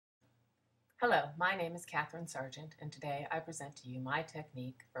Hello, my name is Catherine Sargent, and today I present to you my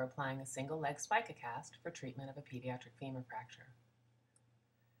technique for applying a single-leg Spica cast for treatment of a pediatric femur fracture.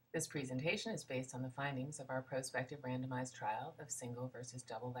 This presentation is based on the findings of our prospective randomized trial of single versus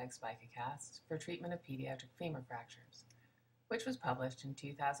double-leg Spica casts for treatment of pediatric femur fractures, which was published in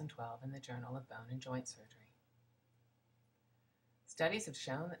 2012 in the Journal of Bone and Joint Surgery. Studies have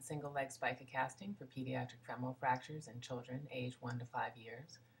shown that single-leg Spica casting for pediatric femoral fractures in children aged 1 to 5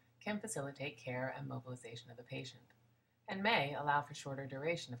 years can facilitate care and mobilization of the patient, and may allow for shorter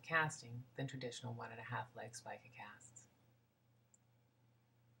duration of casting than traditional 1.5 leg Spica casts.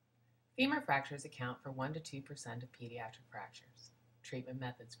 Femur fractures account for 1 to 2% of pediatric fractures. Treatment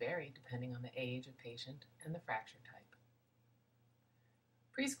methods vary depending on the age of patient and the fracture type.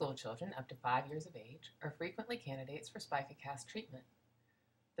 Preschool children up to 5 years of age are frequently candidates for Spica cast treatment.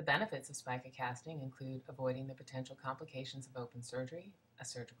 The benefits of Spica casting include avoiding the potential complications of open surgery, a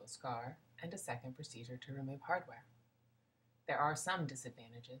surgical scar, and a second procedure to remove hardware. There are some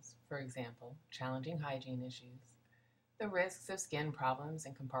disadvantages, for example, challenging hygiene issues, the risks of skin problems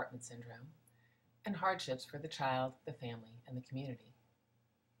and compartment syndrome, and hardships for the child, the family, and the community.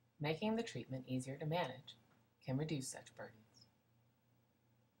 Making the treatment easier to manage can reduce such burdens.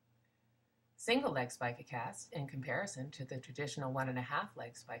 Single-leg Spica casts, in comparison to the traditional 1.5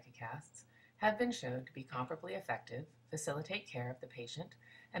 leg Spica casts, have been shown to be comparably effective, facilitate care of the patient,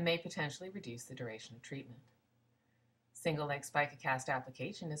 and may potentially reduce the duration of treatment. Single-leg Spica cast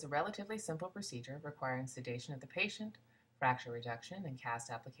application is a relatively simple procedure requiring sedation of the patient, fracture reduction, and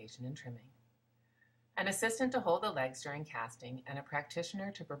cast application and trimming. An assistant to hold the legs during casting and a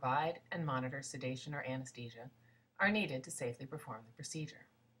practitioner to provide and monitor sedation or anesthesia are needed to safely perform the procedure.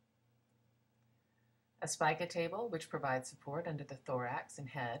 A Spica table, which provides support under the thorax and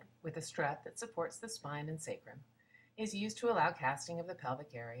head with a strut that supports the spine and sacrum, is used to allow casting of the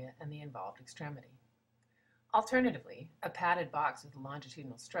pelvic area and the involved extremity. Alternatively, a padded box with a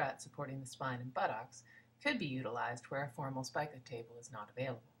longitudinal strut supporting the spine and buttocks could be utilized where a formal Spica table is not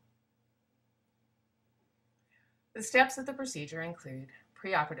available. The steps of the procedure include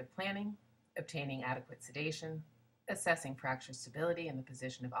preoperative planning, obtaining adequate sedation, assessing fracture stability and the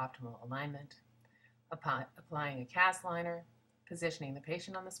position of optimal alignment, applying a cast liner, positioning the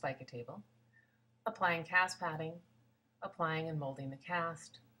patient on the Spica table, applying cast padding, applying and molding the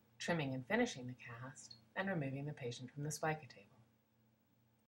cast, trimming and finishing the cast, and removing the patient from the Spica table.